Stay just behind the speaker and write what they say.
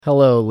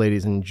Hello,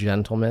 ladies and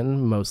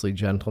gentlemen, mostly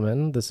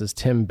gentlemen. This is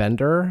Tim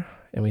Bender,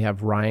 and we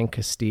have Ryan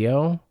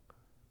Castillo.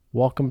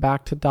 Welcome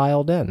back to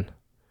Dialed In.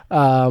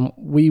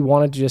 We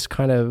wanted to just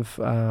kind of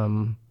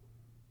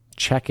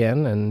check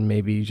in and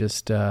maybe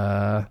just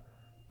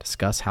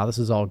discuss how this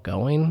is all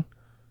going,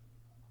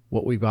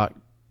 what we've got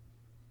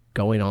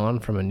going on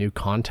from a new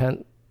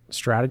content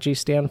strategy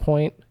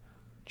standpoint,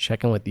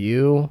 check in with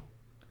you,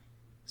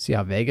 see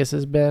how Vegas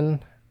has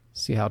been,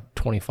 see how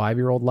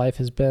 25-year-old life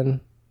has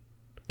been.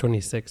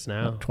 26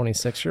 now.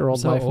 26-year-old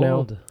so life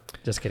old. now.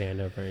 Just kidding. I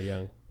know, very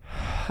young.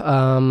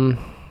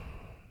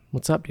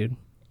 What's up, dude?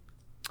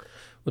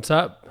 What's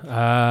up?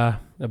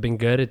 I've been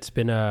good. It's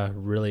been a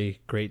really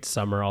great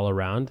summer all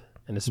around,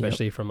 and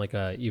especially from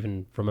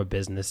even from a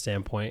business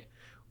standpoint,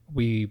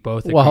 we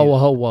both agree.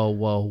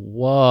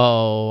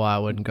 Whoa! I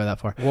wouldn't go that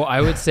far. Well, I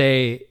would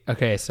say,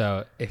 okay.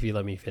 So if you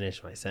let me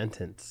finish my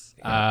sentence,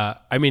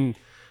 I mean,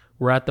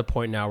 we're at the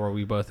point now where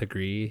we both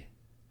agree.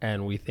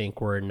 And we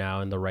think we're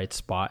now in the right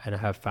spot and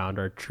have found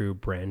our true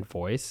brand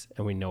voice,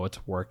 and we know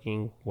what's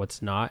working,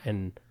 what's not,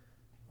 and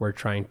we're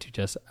trying to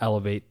just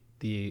elevate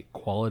the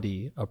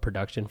quality of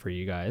production for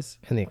you guys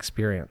And the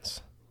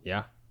experience.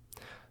 Yeah.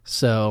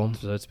 So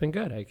it's been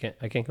good. I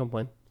can't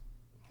complain.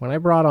 When I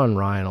brought on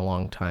Ryan a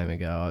long time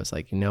ago, I was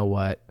like, you know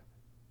what?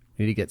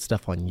 We need to get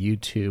stuff on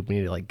YouTube. We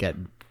need to get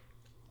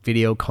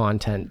video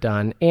content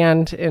done.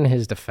 And in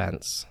his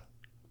defense,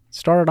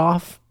 started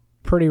off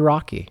pretty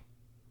rocky.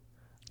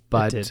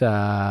 But,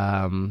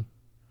 Ryan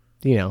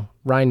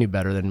knew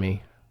better than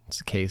me. It's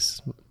the case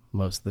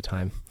most of the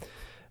time.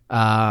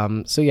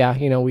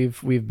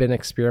 We've been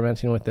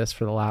experimenting with this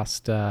for the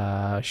last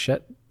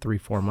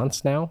 3-4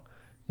 months now.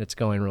 It's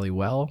going really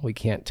well. We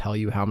can't tell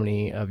you how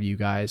many of you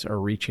guys are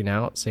reaching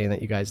out saying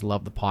that you guys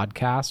love the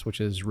podcast, which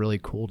is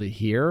really cool to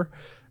hear.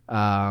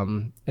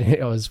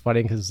 It was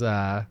funny because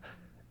on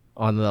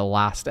the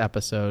last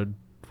episode,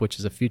 which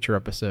is a future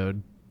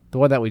episode, the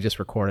one that we just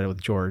recorded with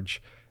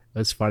George,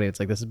 it's funny. It's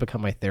like, this has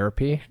become my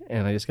therapy,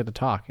 and I just get to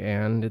talk,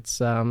 and it's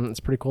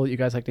pretty cool that you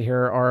guys like to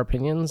hear our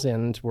opinions,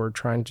 and we're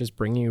trying to just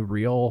bring you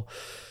real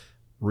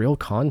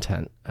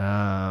content.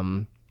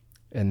 And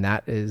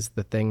that is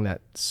the thing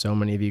that so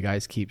many of you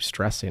guys keep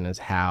stressing, is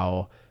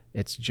how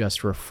it's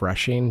just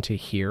refreshing to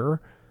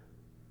hear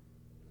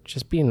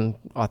just being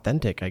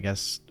authentic, I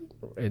guess,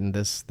 in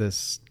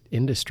this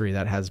industry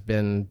that has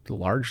been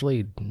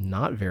largely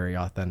not very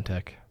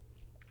authentic.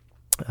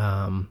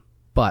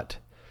 But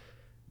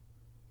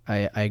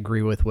I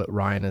agree with what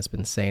Ryan has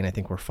been saying. I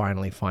think we're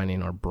finally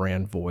finding our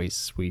brand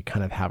voice. We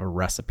kind of have a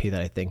recipe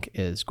that I think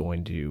is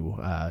going to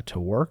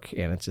work,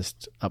 and it's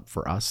just up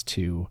for us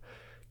to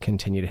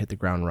continue to hit the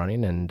ground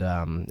running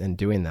and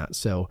doing that.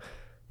 So,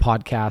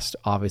 podcast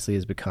obviously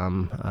has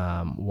become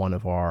one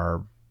of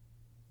our,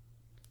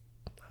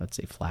 I'd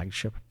say,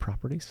 flagship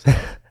properties.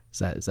 Is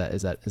that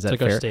like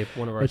fair?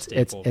 One of our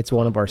staples. It's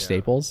one of our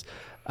staples.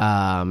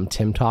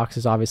 Tim Talks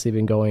has obviously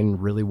been going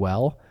really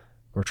well.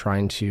 We're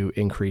trying to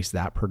increase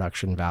that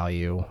production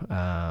value.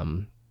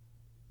 You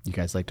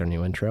guys liked our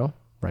new intro.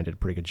 Ryan did a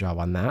pretty good job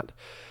on that.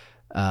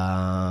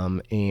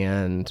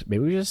 And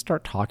maybe we just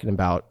start talking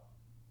about,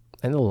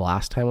 I know the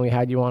last time we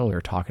had you on, we were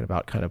talking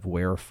about kind of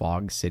where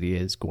Fog City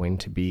is going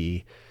to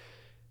be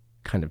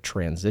kind of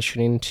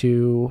transitioning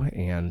to,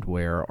 and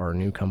where our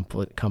new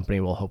company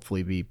will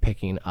hopefully be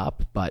picking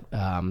up. But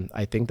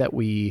I think that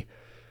you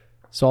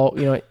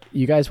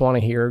guys want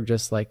to hear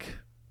just like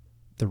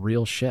the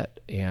real shit,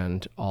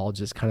 and I'll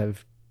just kind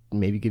of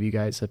maybe give you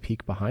guys a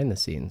peek behind the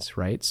scenes,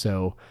 right?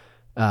 So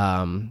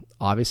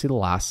obviously the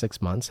last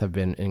 6 months have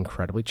been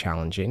incredibly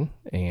challenging,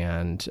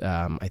 and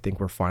I think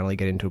we're finally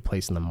getting to a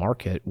place in the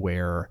market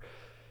where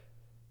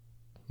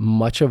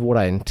much of what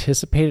I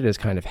anticipated is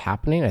kind of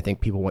happening. I think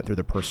people went through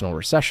their personal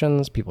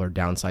recessions, people are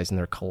downsizing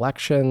their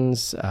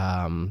collections,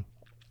 and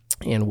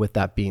with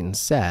that being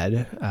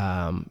said,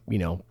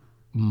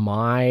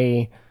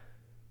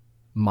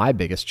 my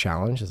biggest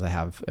challenge, as I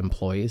have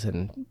employees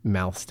and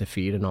mouths to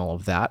feed and all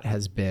of that,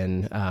 has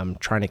been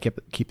trying to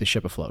keep the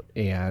ship afloat.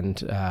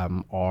 And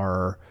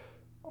our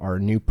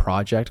new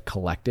project,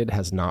 Collected,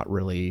 has not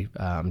really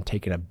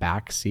taken a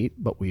back seat,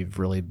 but we've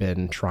really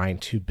been trying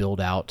to build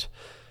out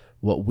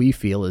what we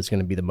feel is going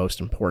to be the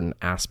most important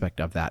aspect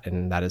of that,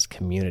 and that is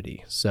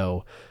community.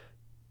 So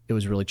it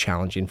was really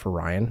challenging for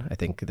Ryan. I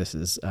think this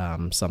is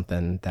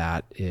something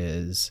that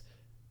is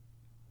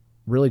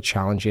really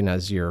challenging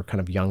as you're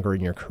kind of younger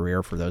in your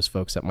career. For those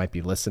folks that might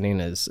be listening,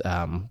 is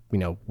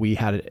we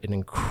had an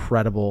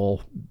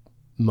incredible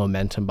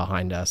momentum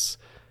behind us,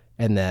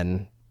 and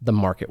then the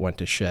market went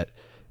to shit.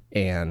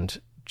 And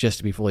just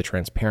to be fully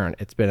transparent,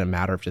 it's been a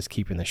matter of just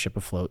keeping the ship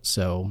afloat.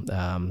 So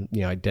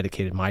I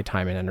dedicated my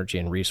time and energy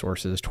and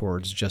resources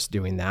towards just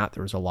doing that.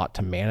 There was a lot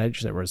to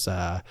manage. There was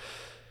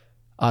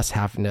us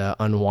having to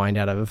unwind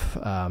out of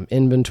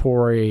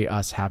inventory,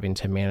 us having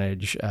to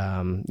manage,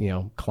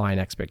 client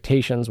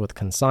expectations with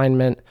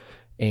consignment.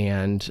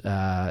 And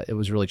it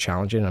was really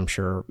challenging. I'm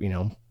sure,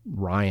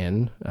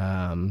 Ryan,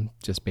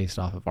 just based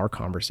off of our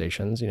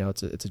conversations,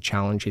 it's a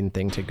challenging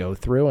thing to go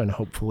through, and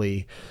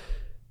hopefully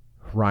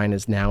Ryan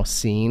is now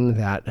seeing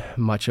that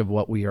much of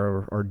what we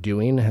are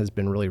doing has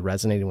been really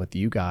resonating with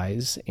you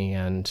guys.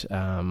 And,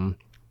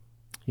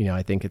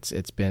 I think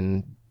it's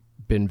been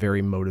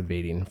very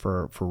motivating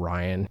for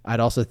Ryan. I'd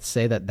also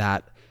say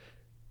that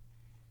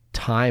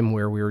time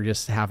where we were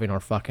just having our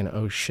fucking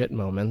oh shit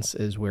moments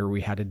is where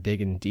we had to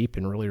dig in deep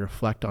and really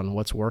reflect on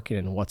what's working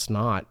and what's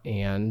not.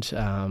 And,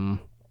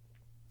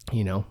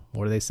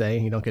 what do they say?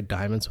 You don't get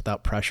diamonds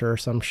without pressure or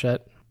some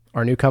shit.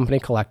 Our new company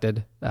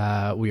Collected,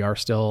 we are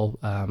still,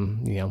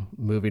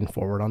 moving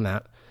forward on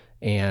that.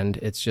 And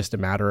it's just a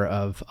matter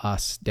of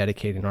us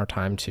dedicating our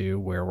time to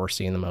where we're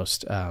seeing the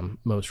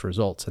most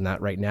results. And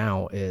that right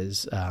now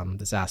is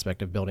this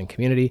aspect of building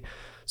community.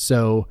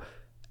 So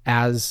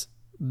as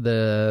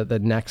the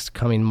next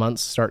coming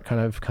months start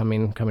kind of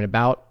coming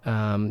about,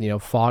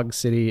 Fog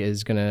City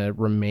is going to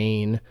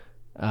remain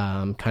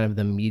kind of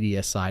the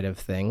media side of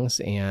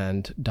things,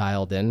 and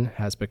Dialed In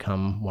has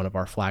become one of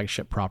our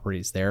flagship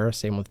properties there.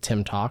 Same with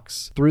Tim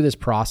Talks. Through this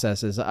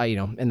process is,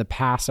 in the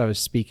past I was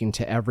speaking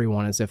to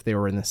everyone as if they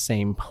were in the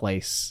same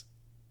place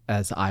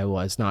as I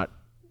was, not,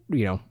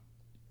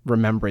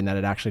 remembering that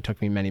it actually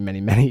took me many, many,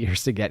 many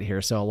years to get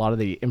here. So a lot of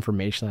the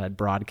information that I'd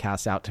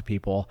broadcast out to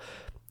people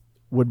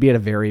would be at a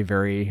very,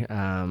 very,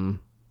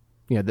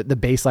 the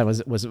baseline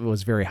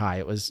was very high.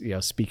 It was,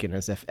 speaking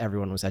as if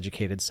everyone was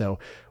educated. So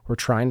we're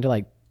trying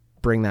to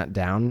bring that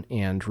down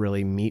and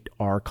really meet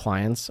our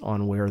clients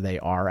on where they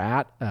are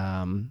at.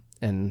 And,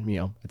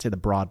 I'd say the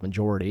broad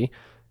majority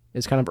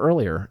is kind of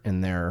earlier in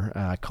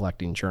their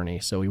collecting journey.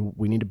 So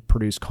we need to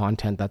produce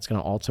content that's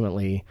going to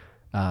ultimately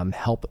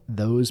help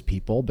those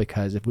people,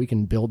 because if we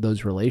can build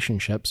those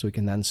relationships, we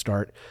can then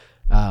start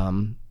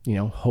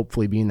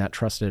hopefully being that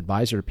trusted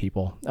advisor to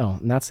people. Oh,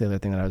 and that's the other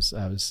thing that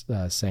I was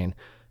saying.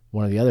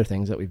 One of the other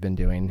things that we've been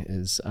doing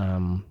is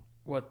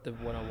what, the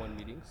one-on-one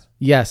meetings?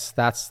 Yes,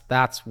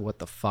 that's what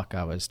the fuck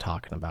I was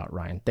talking about,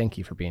 Ryan. Thank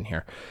you for being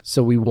here.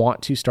 So we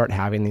want to start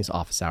having these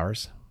office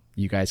hours.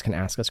 You guys can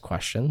ask us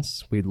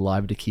questions. We'd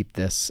love to keep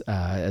this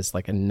as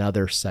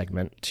another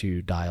segment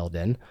to Dialed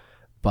In,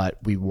 but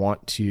we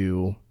want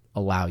to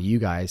allow you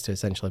guys to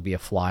essentially be a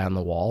fly on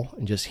the wall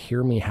and just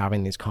hear me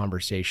having these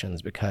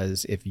conversations,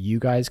 because if you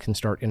guys can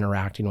start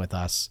interacting with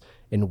us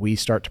and we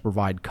start to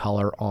provide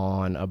color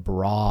on a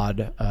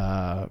broad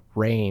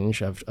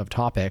range of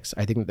topics,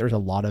 I think that there's a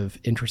lot of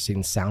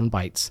interesting sound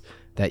bites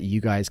that you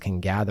guys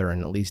can gather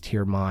and at least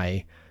hear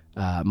my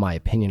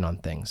opinion on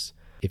things.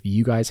 If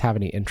you guys have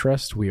any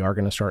interest, we are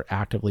going to start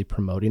actively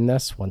promoting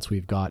this once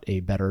we've got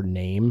a better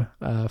name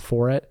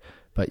for it.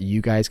 But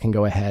you guys can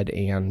go ahead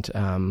and,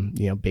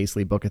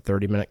 basically book a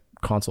 30-minute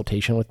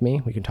consultation with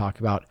me. We can talk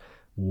about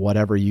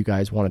whatever you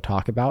guys want to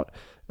talk about.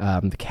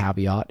 The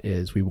caveat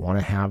is we want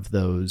to have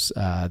those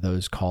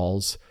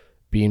calls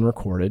being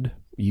recorded.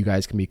 You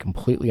guys can be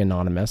completely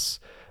anonymous.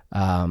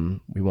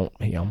 We won't,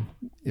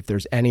 if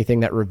there's anything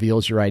that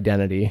reveals your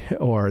identity,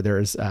 or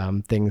there's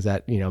things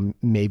that,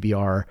 maybe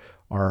are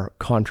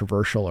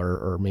controversial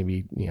or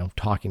maybe,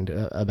 talking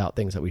about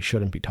things that we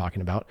shouldn't be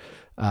talking about,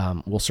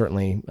 we'll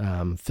certainly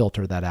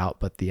filter that out.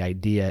 But the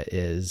idea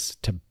is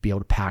to be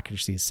able to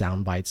package these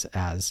sound bites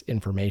as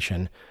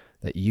information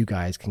that you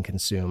guys can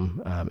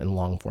consume in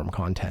long form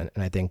content.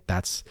 And I think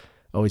that's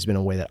always been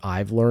a way that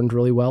I've learned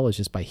really well, is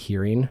just by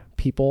hearing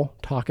people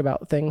talk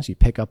about things. You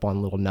pick up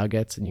on little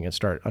nuggets and you can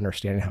start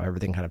understanding how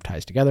everything kind of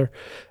ties together.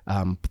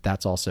 But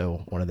that's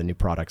also one of the new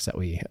products that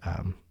we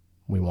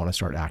want to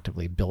start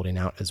actively building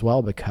out as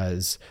well,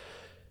 because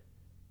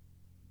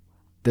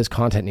this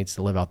content needs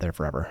to live out there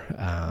forever.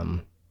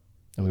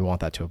 And we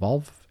want that to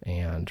evolve.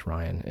 And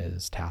Ryan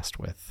is tasked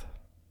with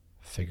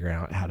figuring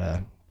out how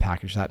to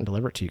package that and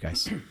deliver it to you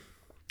guys.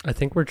 I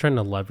think we're trying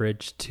to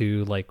leverage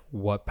to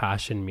what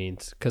passion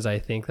means, because I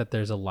think that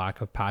there's a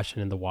lack of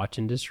passion in the watch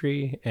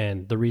industry.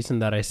 And the reason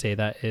that I say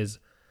that is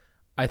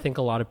I think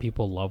a lot of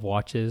people love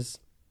watches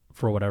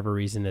for whatever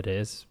reason it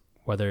is,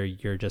 whether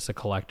you're just a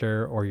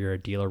collector or you're a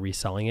dealer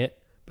reselling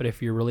it. But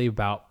if you're really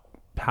about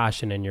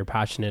passion and you're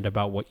passionate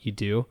about what you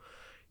do,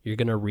 you're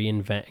going to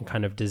reinvent and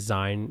kind of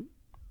design,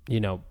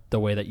 the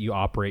way that you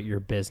operate your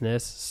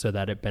business so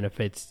that it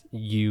benefits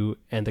you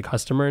and the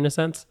customer in a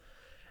sense.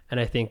 And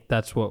I think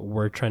that's what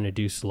we're trying to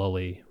do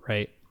slowly,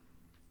 right?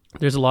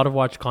 There's a lot of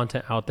watch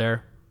content out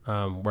there,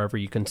 wherever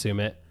you consume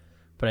it.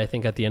 But I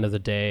think at the end of the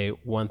day,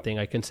 one thing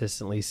I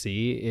consistently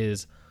see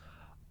is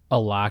a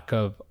lack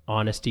of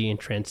honesty and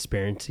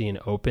transparency and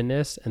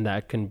openness. And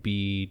that can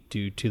be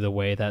due to the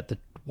way that the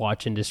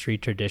watch industry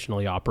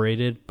traditionally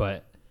operated.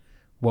 But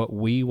what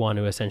we want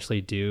to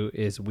essentially do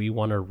is we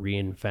want to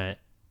reinvent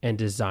and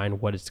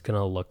design what it's going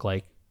to look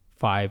like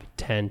 5,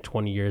 10,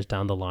 20 years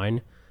down the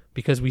line,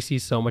 because we see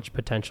so much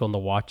potential in the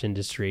watch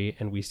industry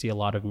and we see a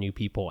lot of new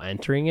people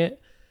entering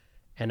it.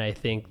 And I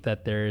think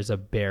that there is a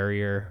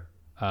barrier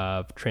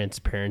of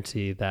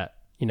transparency that,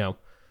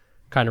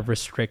 kind of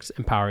restricts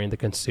empowering the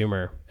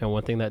consumer. And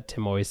one thing that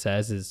Tim always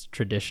says is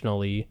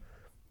traditionally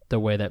the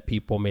way that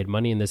people made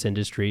money in this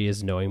industry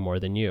is knowing more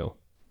than you.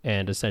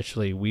 And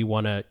essentially we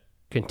want to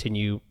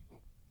continue,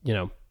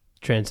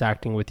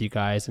 transacting with you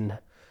guys and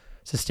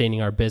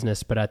sustaining our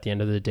business, but at the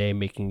end of the day,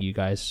 making you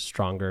guys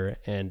stronger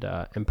and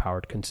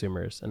empowered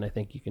consumers. And I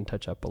think you can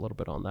touch up a little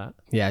bit on that.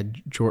 Yeah,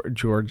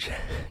 George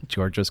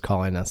was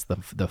calling us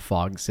the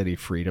Fog City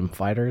Freedom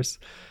Fighters,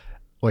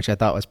 which I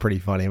thought was pretty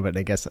funny. But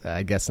I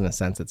guess in a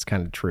sense it's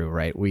kind of true,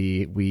 right?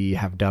 We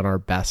have done our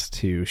best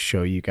to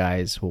show you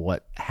guys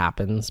what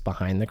happens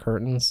behind the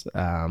curtains.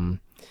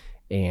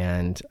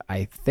 And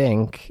I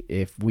think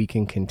if we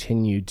can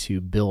continue to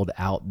build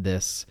out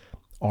this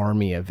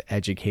army of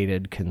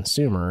educated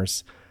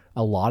consumers,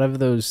 a lot of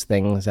those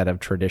things that have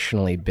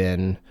traditionally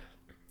been,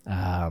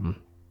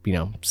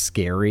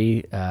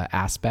 scary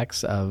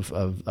aspects of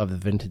the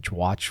vintage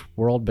watch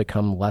world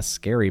become less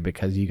scary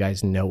because you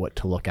guys know what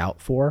to look out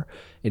for.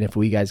 And if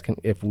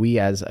we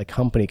as a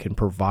company can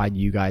provide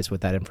you guys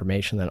with that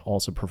information, then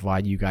also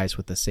provide you guys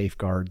with the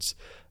safeguards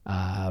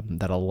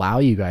that allow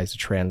you guys to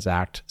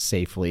transact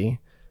safely,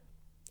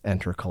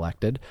 enter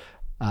collected,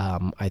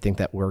 I think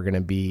that we're going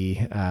to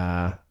be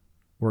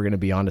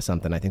onto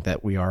something. I think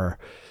that we are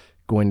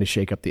going to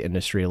shake up the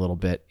industry a little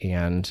bit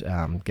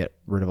and get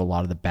rid of a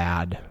lot of the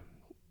bad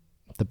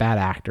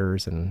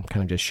actors and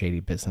kind of just shady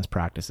business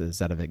practices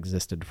that have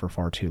existed for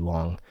far too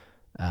long.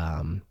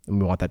 And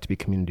we want that to be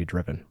community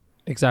driven.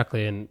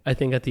 Exactly. And I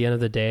think at the end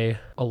of the day,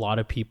 a lot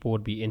of people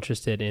would be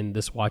interested in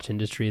this watch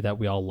industry that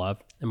we all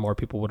love, and more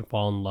people would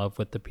fall in love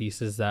with the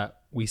pieces that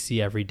we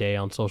see every day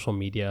on social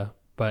media.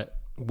 But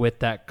with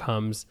that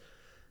comes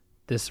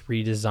this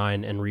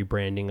redesign and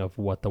rebranding of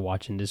what the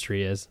watch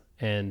industry is.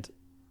 And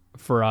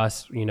for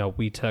us,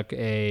 we took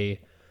a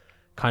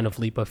kind of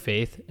leap of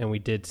faith, and we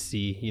did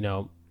see,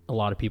 a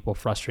lot of people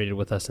frustrated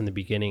with us in the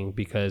beginning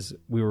because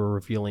we were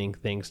revealing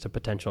things to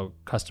potential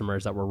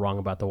customers that were wrong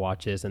about the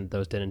watches, and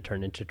those didn't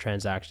turn into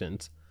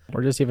transactions.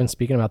 Or just even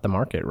speaking about the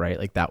market, right?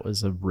 Like that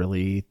was a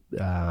really,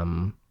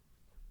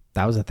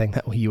 that was a thing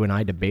that you and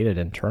I debated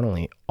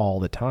internally all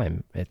the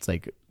time. It's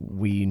like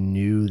we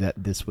knew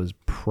that this was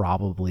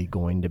probably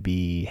going to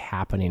be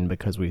happening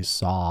because we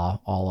saw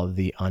all of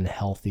the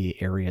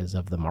unhealthy areas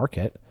of the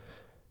market.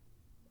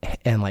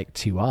 And like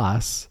to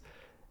us,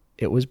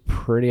 it was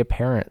pretty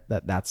apparent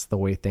that that's the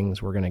way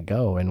things were going to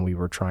go. And we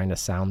were trying to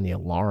sound the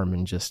alarm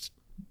and just,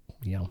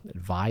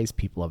 advise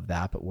people of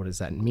that. But what does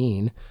that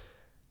mean?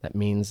 That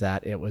means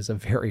that it was a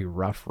very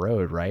rough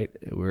road, right?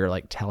 We were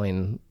like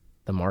telling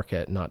the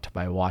market not to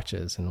buy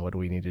watches, and what do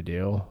we need to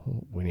do?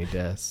 We need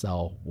to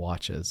sell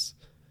watches.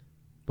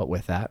 But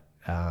with that,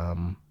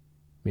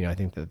 I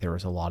think that there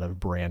was a lot of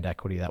brand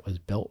equity that was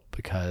built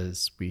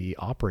because we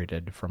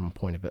operated from a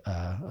point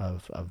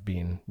of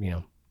being,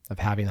 of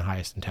having the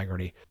highest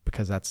integrity,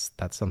 because that's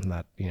something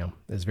that,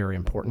 is very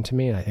important to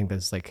me. And I think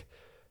that's like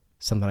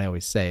something I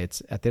always say.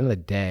 It's at the end of the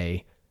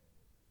day,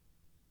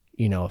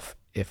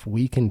 if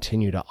we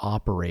continue to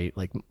operate,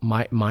 like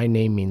my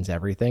name means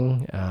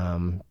everything.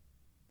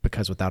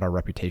 Because without our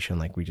reputation,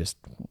 like we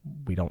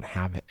don't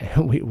have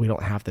we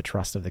don't have the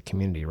trust of the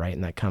community, right?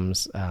 And that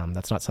comes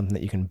that's not something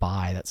that you can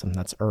buy. That's something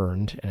that's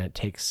earned, and it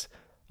takes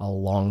a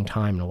long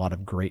time and a lot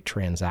of great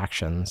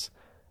transactions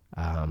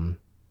and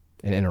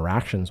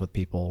interactions with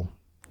people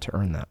to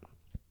earn that.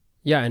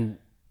 Yeah, and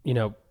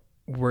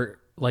we're,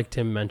 like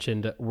Tim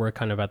mentioned, we're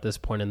kind of at this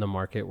point in the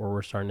market where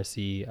we're starting to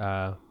see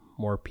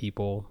more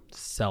people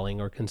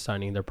selling or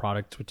consigning their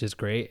products, which is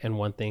great. And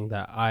one thing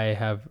that I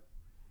have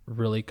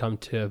really come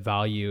to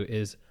value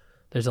is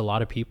there's a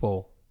lot of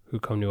people who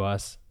come to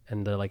us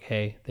and they're like,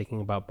 hey,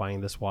 thinking about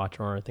buying this watch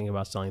or thinking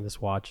about selling this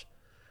watch.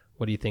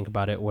 What do you think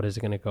about it? What is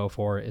it going to go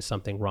for? Is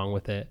something wrong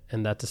with it?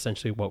 And that's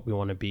essentially what we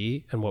want to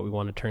be, and what we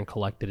want to turn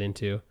Collected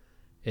into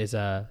is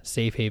a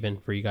safe haven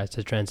for you guys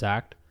to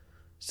transact,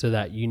 so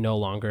that you no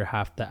longer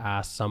have to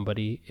ask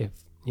somebody if,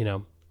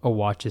 a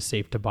watch is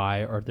safe to buy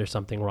or if there's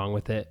something wrong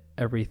with it.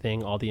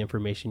 Everything, all the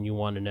information you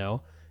want to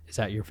know is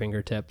at your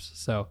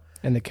fingertips.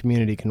 And the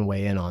community can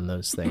weigh in on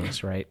those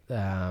things, right?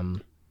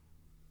 And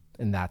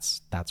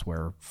that's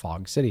where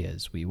Fog City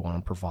is. We want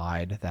to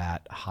provide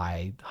that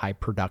high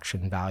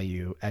production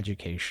value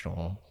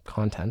educational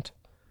content,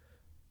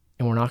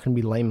 and we're not going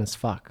to be lame as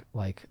fuck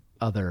like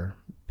other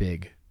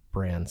big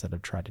brands that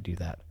have tried to do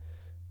that,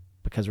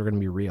 because we're going to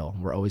be real.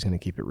 We're always going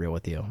to keep it real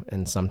with you,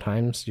 and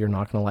sometimes you're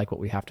not going to like what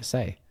we have to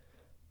say,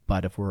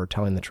 but if we're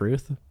telling the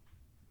truth,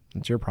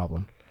 it's your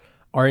problem.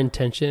 Our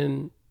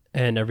intention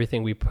and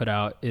everything we put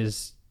out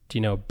is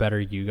better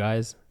you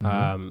guys.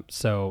 Mm-hmm.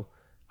 So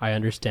I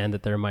understand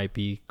that there might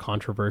be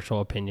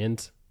controversial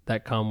opinions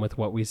that come with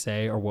what we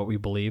say or what we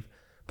believe,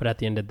 but at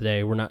the end of the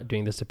day, we're not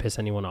doing this to piss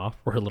anyone off.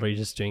 We're literally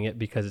just doing it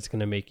because it's going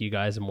to make you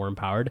guys more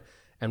empowered.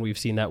 And we've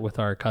seen that with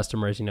our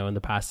customers, in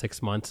the past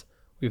 6 months.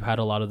 We've had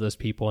a lot of those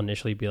people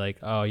initially be like,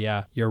 oh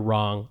yeah, you're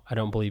wrong. I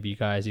don't believe you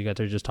guys. You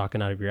guys are just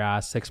talking out of your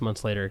ass. 6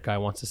 months later, a guy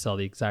wants to sell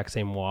the exact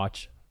same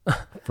watch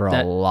for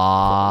a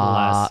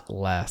lot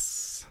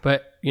less.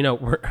 But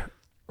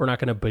we're not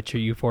going to butcher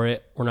you for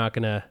it. We're not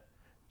going to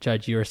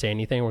judge you or say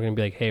anything. We're going to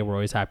be like, hey, we're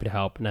always happy to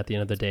help. And at the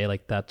end of the day,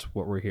 like, that's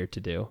what we're here to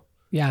do.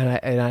 Yeah.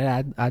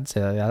 I'd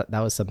say that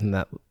was something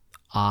that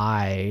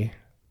I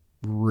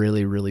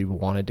really, really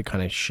wanted to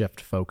kind of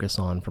shift focus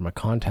on from a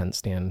content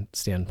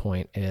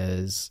standpoint,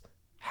 is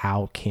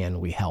how can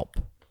we help,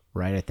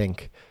 right? I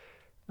think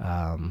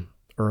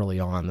early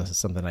on, this is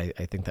something I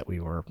think that we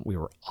were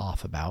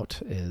off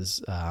about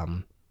is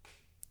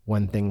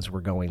when things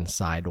were going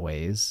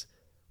sideways,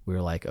 we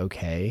were like,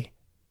 okay,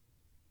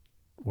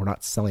 we're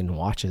not selling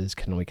watches.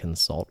 Can we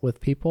consult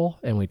with people?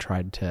 And we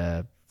tried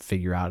to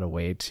figure out a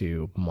way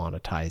to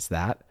monetize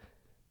that.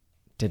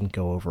 Didn't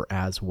go over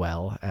as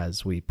well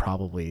as we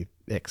probably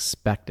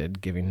expected,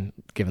 given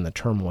the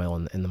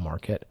turmoil in the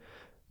market.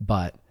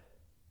 But,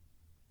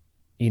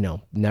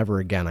 never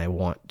again, I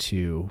want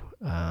to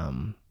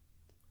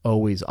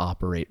always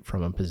operate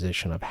from a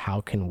position of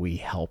how can we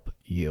help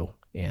you?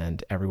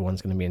 And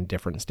everyone's going to be in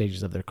different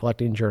stages of their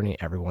collecting journey.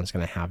 Everyone's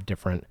going to have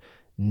different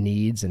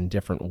needs and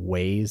different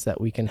ways that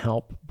we can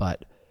help.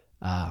 But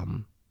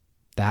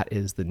that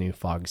is the new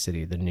Fog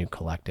City, the new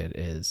Collected,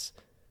 is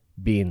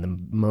being the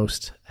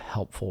most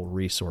helpful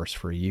resource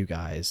for you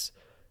guys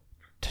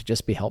to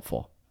just be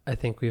helpful. I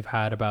think we've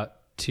had about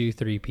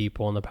 2-3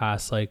 people in the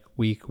past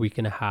week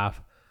and a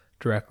half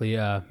directly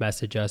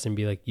message us and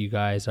be like, you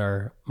guys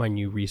are my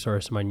new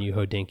resource, my new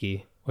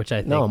Hodinky, which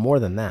I think... No, more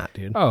than that,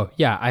 dude. Oh,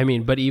 yeah. I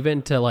mean, but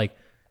even to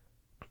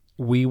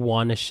we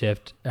want to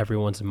shift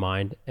everyone's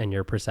mind and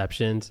your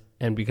perceptions.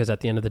 And because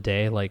at the end of the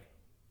day,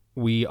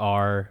 we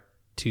are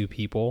 2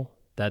 people.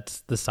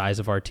 That's the size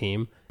of our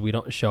team. We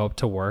don't show up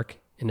to work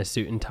in a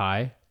suit and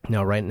tie.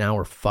 No, right now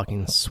we're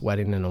fucking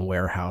sweating in a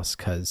warehouse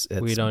because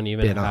it's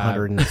been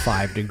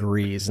 105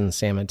 degrees in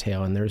San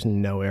Mateo and there's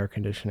no air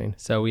conditioning.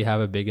 So we have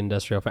a big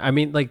industrial... I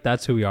mean,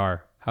 that's who we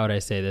are. How would I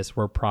say this?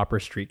 We're proper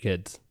street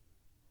kids.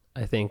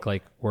 I think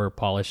we're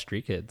polished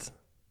street kids.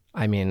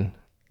 I mean,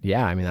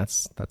 yeah, I mean,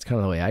 that's kind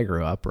of the way I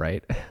grew up,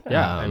 right?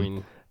 Yeah,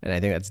 and I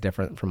think that's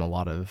different from a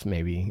lot of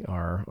maybe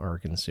our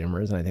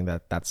consumers. And I think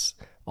that's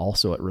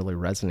also what really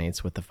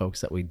resonates with the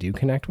folks that we do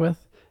connect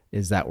with,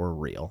 is that we're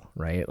real,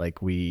 right?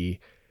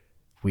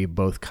 We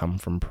both come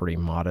from pretty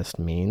modest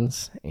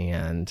means,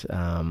 and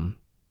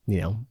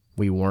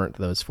we weren't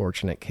those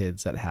fortunate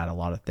kids that had a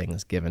lot of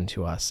things given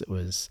to us. It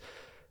was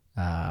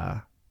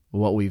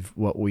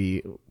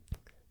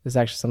this is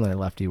actually something I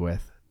left you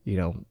with,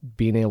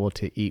 being able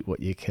to eat what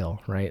you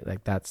kill, right?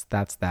 That's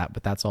that,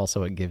 but that's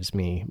also what gives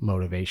me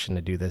motivation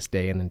to do this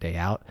day in and day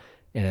out.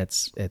 And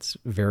it's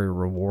very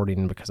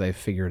rewarding because I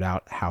figured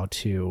out how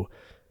to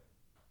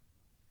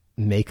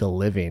make a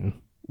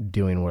living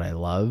doing what I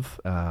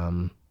love.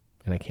 And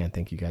I can't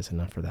thank you guys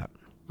enough for that.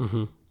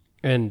 Mm-hmm.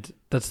 And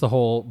that's the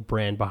whole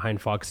brand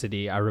behind Fog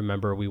City. I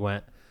remember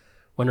when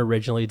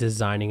originally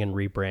designing and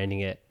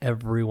rebranding it,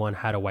 everyone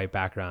had a white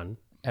background.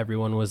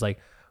 Everyone was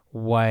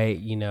white,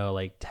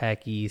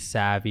 techie,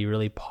 savvy,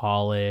 really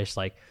polished,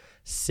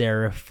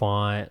 serif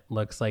font,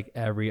 looks like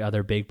every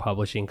other big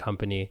publishing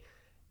company.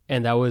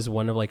 And that was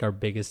one of our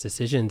biggest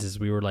decisions, is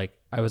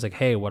I was like,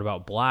 hey, what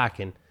about black?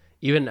 And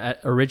even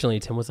originally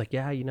Tim was like,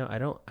 yeah, I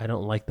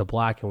don't like the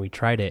black. And we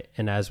tried it.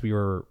 And as we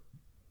were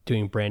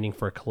doing branding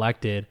for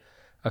Collected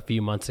a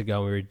few months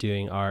ago, we were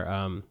doing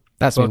our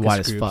that's me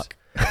white as fuck.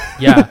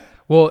 Yeah.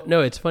 Well,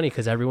 no, it's funny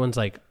because everyone's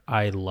like,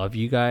 I love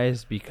you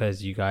guys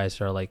because you guys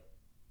are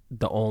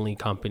the only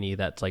company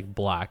that's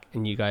black,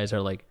 and you guys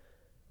are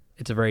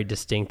it's very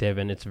distinctive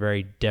and it's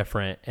very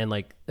different. And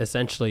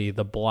essentially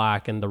the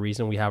black, and the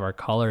reason we have our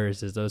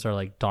colors is those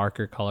are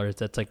darker colors.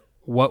 That's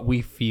what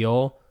we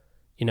feel,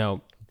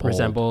 bold,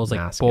 resembles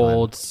masculine.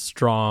 Bold,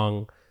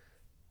 strong,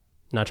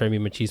 not trying to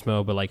be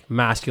machismo, but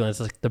masculine.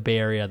 It's the Bay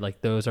Area.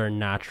 Those are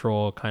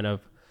natural kind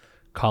of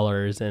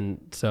colors. And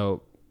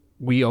so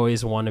we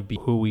always want to be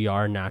who we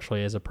are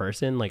naturally as a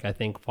person. I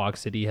think Fog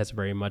City has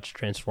very much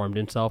transformed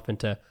himself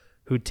into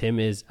who Tim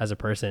is as a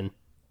person.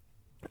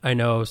 I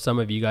know some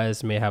of you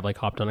guys may have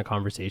hopped on a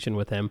conversation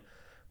with him,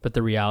 but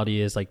the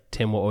reality is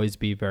Tim will always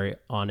be very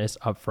honest,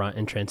 upfront,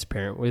 and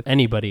transparent with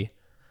anybody.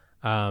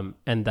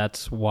 And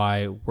that's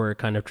why we're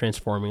kind of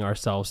transforming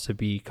ourselves to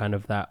be kind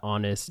of that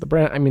honest. The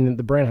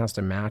brand has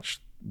to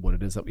match what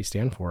it is that we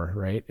stand for,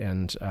 right?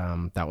 And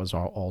that was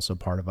also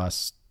part of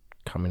us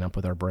coming up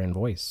with our brand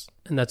voice.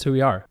 And that's who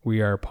we are.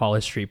 We are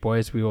polished street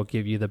boys. We will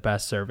give you the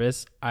best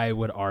service, I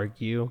would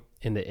argue,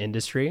 in the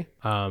industry.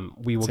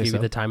 We will give you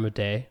the time of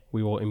day.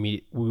 We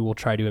will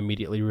try to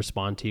immediately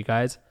respond to you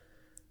guys.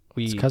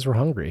 It's because we're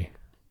hungry.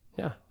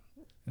 Yeah.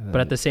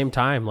 But at the same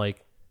time,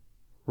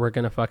 we're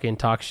going to fucking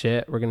talk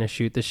shit. We're going to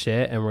shoot the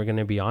shit, and we're going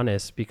to be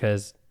honest,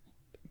 because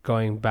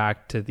going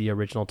back to the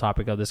original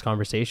topic of this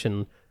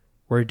conversation,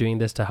 we're doing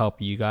this to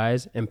help you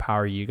guys,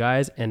 empower you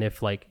guys. And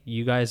if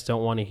you guys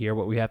don't want to hear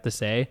what we have to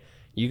say,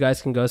 you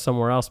guys can go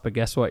somewhere else. But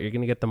guess what? You're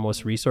going to get the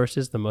most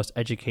resources, the most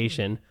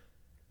education.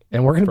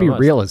 And we're going to be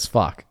real as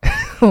fuck.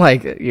 You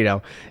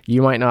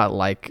might not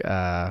like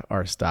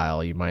our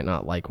style. You might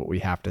not like what we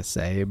have to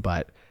say,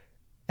 but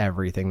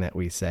everything that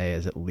we say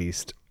is at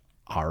least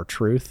our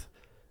truth.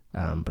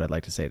 But I'd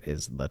like to say it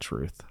is the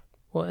truth.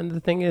 Well, and the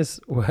thing is,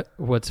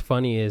 what's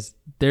funny is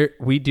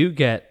we do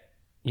get,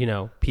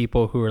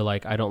 people who are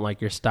I don't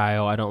like your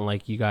style. I don't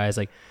like you guys.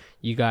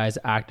 You guys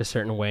act a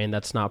certain way and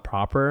that's not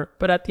proper.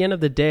 But at the end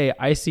of the day,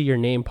 I see your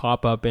name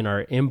pop up in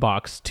our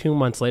inbox 2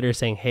 months later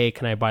saying, hey,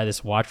 can I buy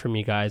this watch from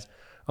you guys?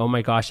 oh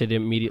my gosh, it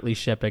immediately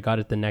shipped. I got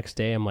it the next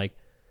day. I'm like,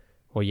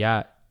 well,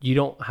 yeah, you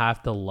don't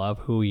have to love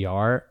who we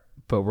are,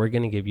 but we're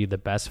going to give you the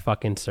best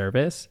fucking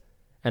service.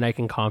 And I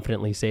can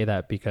confidently say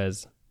that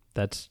because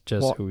that's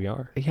just who we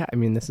are. Yeah. I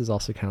mean, this is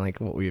also kind of like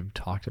what we've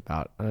talked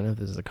about. I don't know if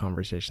this is a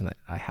conversation that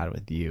I had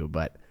with you,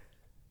 but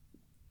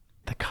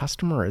the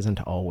customer isn't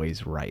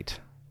always right.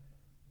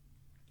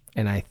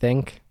 And I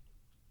think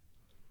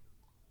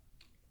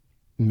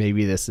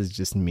maybe this is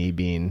just me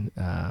being,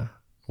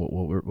 what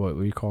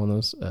were you calling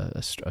those?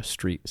 A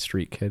street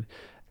kid.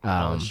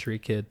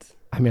 Street kids.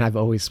 I mean, I've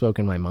always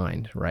spoken my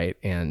mind, right?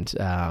 And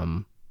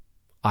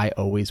I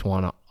always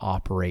want to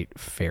operate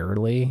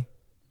fairly,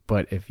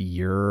 but if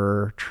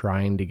you're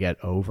trying to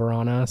get over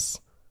on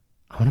us,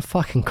 I'm gonna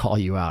fucking call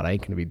you out. I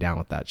ain't gonna be down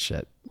with that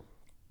shit.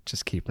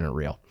 Just keeping it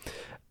real.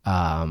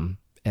 And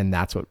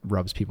that's what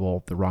rubs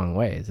people the wrong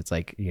way. Is it's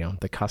like, you know,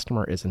 the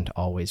customer isn't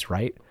always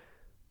right,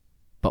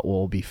 but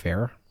we'll be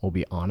fair, we'll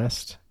be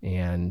honest,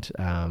 and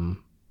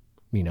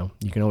you know,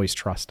 you can always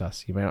trust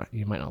us. You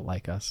might not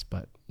like us,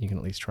 but you can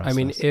at least trust us. I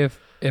mean,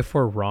 if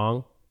we're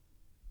wrong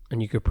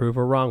and you could prove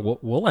we're wrong,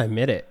 we'll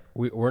admit it.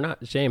 We're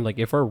not ashamed. Like,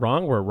 if we're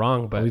wrong, we're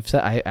wrong. But we've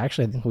said, I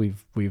think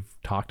we've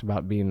talked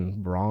about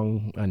being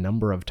wrong a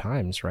number of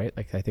times, right?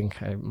 Like, I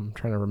think I'm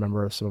trying to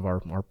remember some of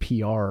our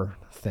PR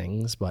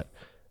things, but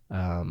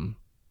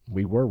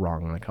we were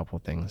wrong on a couple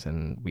of things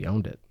and we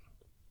owned it.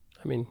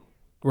 I mean,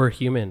 we're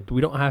human.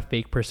 We don't have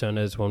fake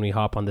personas when we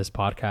hop on this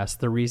podcast.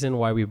 The reason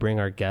why we bring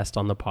our guest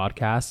on the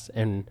podcast,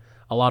 and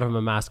a lot of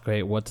them ask,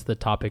 hey, what's the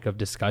topic of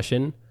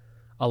discussion?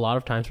 A lot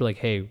of times we're like,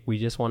 hey, we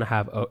just want to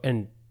have,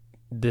 and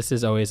this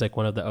is always like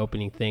one of the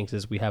opening things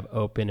is we have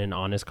open and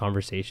honest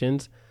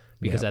conversations,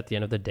 because at the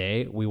end of the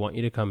day, we want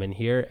you to come in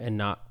here and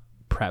not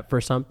prep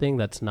for something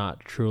that's not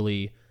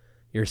truly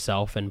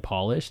yourself and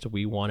polished.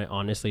 We want it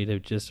honestly to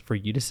just for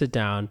you to sit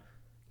down,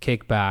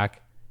 kick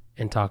back,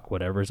 and talk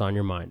whatever's on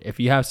your mind. If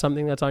you have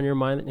something that's on your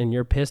mind and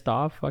you're pissed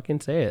off, fucking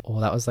say it. Well,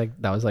 that was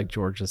like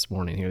George this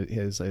morning.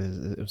 It was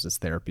his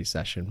therapy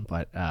session,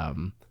 but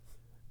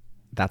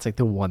that's like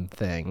the one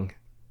thing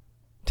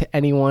to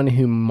anyone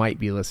who might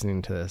be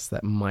listening to this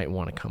that might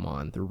want to come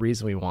on. The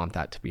reason we want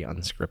that to be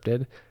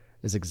unscripted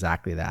is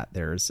exactly that.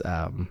 There's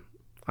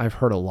I've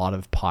heard a lot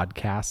of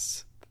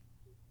podcasts,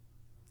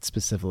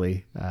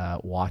 specifically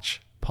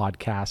watch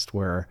podcast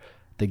where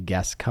the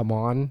guests come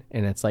on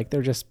and it's like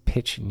they're just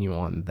pitching you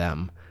on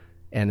them.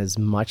 And as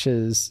much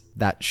as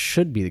that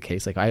should be the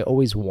case, like I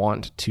always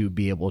want to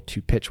be able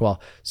to pitch.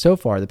 Well, so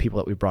far the people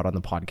that we brought on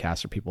the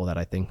podcast are people that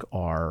I think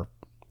are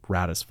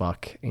rad as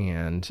fuck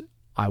and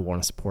I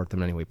want to support them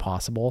in any way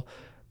possible.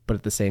 But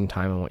at the same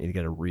time, I want you to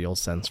get a real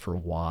sense for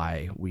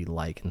why we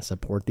like and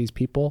support these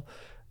people.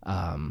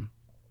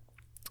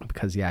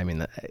 Because yeah, I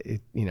mean,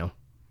 you know,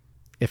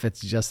 if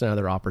it's just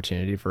another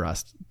opportunity for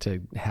us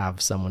to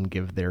have someone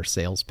give their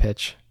sales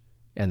pitch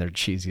and they're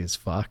cheesy as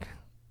fuck,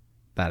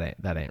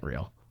 that ain't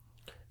real.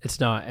 It's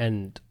not.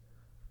 And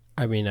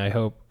I mean, I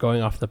hope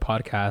going off the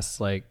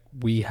podcast, like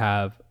we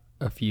have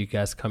a few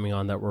guests coming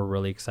on that we're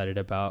really excited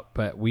about,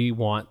 but we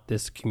want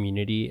this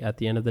community at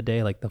the end of the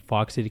day, like the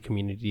Fox City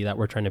community that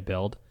we're trying to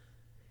build.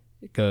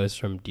 It goes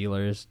from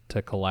dealers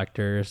to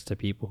collectors to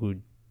people who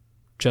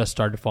just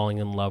started falling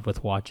in love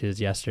with watches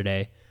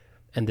yesterday.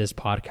 And this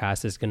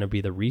podcast is going to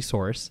be the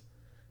resource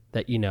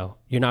that, you know,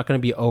 you're not going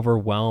to be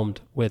overwhelmed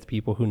with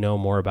people who know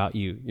more about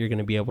you. You're going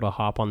to be able to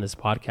hop on this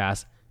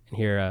podcast and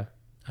hear,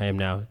 I am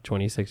now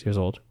 26 years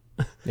old.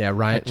 Yeah,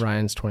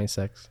 Ryan's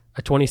 26.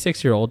 A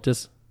 26-year-old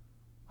just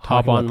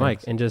hop on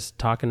mic and just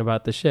talking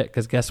about the shit.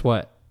 Because guess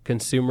what?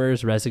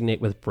 Consumers resonate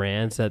with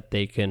brands that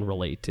they can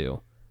relate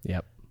to.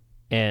 Yep.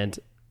 And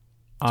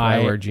I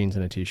wear jeans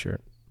and a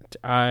t-shirt.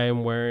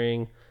 I'm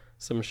wearing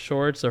some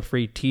shorts, a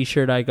free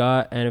t-shirt I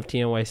got, NFT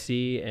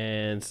NYC,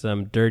 and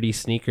some dirty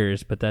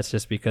sneakers. But that's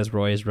just because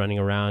Roy is running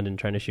around and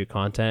trying to shoot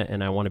content,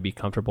 and I want to be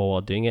comfortable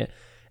while doing it.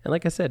 And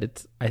like I said,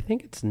 I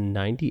think it's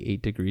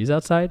 98 degrees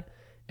outside,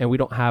 and we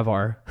don't have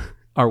our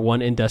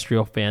one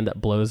industrial fan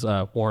that blows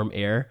warm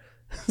air.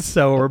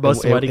 So we're both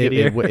sweating in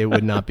here. It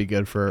would not be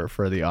good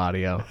for the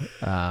audio.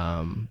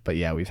 But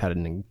yeah, we've had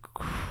an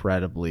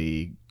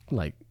incredibly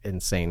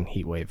insane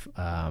heat wave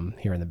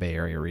here in the Bay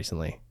Area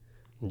recently.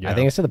 Yeah. I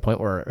think it's to the point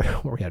where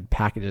we had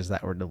packages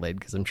that were delayed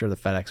because I'm sure the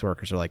FedEx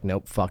workers are like,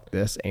 nope, fuck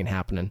this, ain't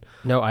happening.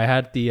 No, I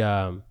had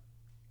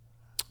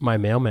my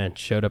mailman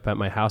showed up at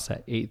my house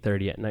at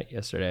 8:30 at night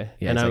yesterday.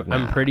 Yeah, and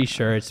I'm pretty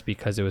sure it's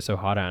because it was so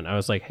hot out. And I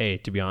was like, hey,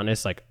 to be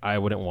honest, like I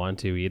wouldn't want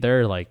to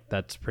either. Like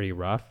that's pretty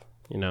rough.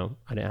 You know,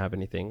 I didn't have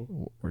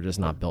anything. We're just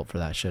not built for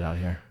that shit out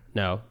here.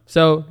 No.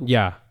 So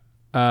yeah,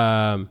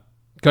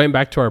 going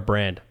back to our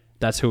brand,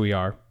 that's who we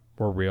are.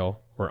 We're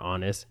real. We're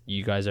honest.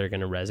 You guys are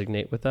going to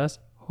resonate with us.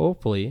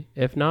 Hopefully.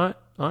 If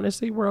not,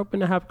 honestly, we're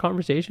open to have a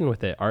conversation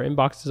with it. Our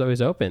inbox is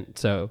always open.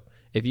 So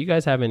if you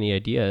guys have any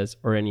ideas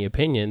or any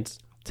opinions,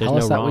 tell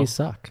us that we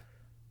suck.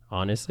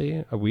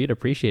 Honestly, we'd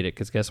appreciate it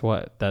because guess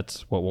what?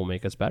 That's what will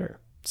make us better.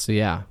 So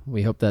yeah,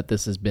 we hope that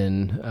this has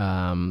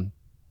been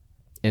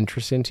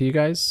interesting to you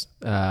guys.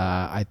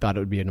 I thought it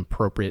would be an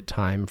appropriate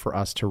time for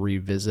us to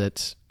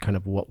revisit kind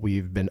of what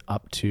we've been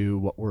up to,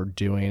 what we're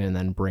doing, and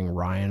then bring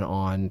Ryan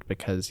on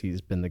because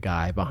he's been the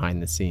guy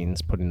behind the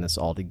scenes putting this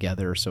all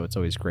together. So it's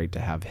always great to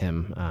have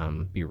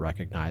him be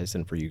recognized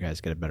and for you guys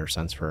to get a better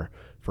sense for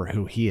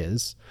who he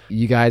is.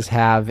 You guys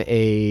have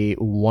a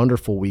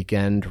wonderful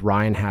weekend.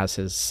 Ryan has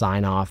his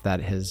sign off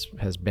that has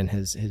been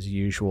his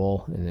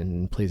usual,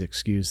 and please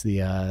excuse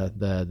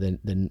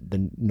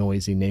the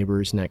noisy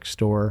neighbors next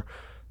door.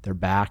 They're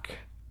back.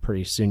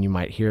 Pretty soon you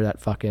might hear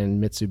that fucking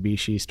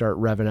Mitsubishi start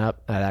revving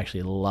up. I'd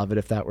actually love it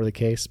if that were the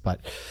case, but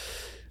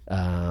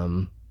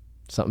something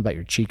about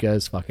your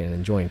chicas fucking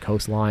enjoying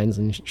coastlines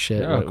and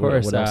shit. Yeah, of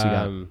course. What else you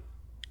got?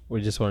 We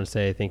just want to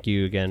say thank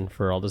you again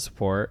for all the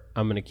support.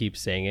 I'm going to keep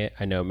saying it.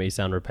 I know it may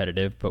sound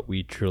repetitive, but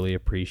we truly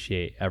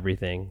appreciate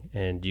everything.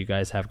 And you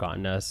guys have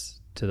gotten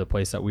us to the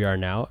place that we are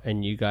now.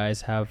 And you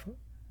guys have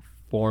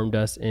formed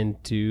us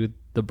into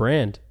the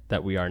brand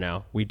that we are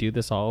now. We do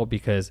this all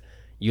because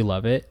you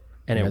love it.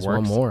 And it works.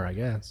 One more, I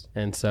guess.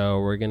 And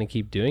so we're going to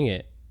keep doing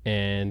it.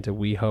 And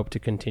we hope to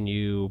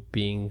continue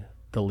being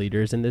the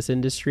leaders in this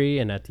industry.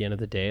 And at the end of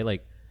the day,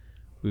 like,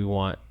 we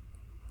want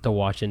the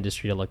watch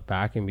industry to look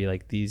back and be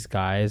like, these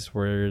guys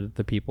were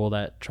the people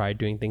that tried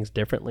doing things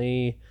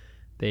differently.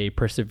 They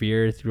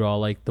persevered through all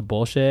like the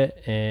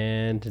bullshit.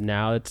 And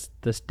now it's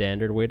the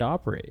standard way to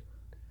operate.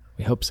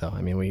 We hope so.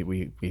 I mean,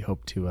 we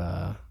hope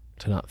to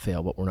not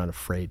fail, but we're not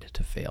afraid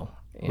to fail.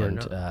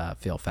 And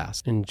fail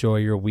fast. Enjoy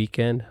your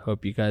weekend.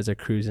 Hope you guys are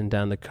cruising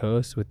down the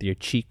coast with your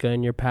chica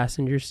in your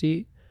passenger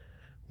seat,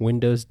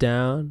 windows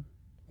down,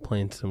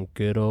 playing some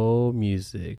good old music.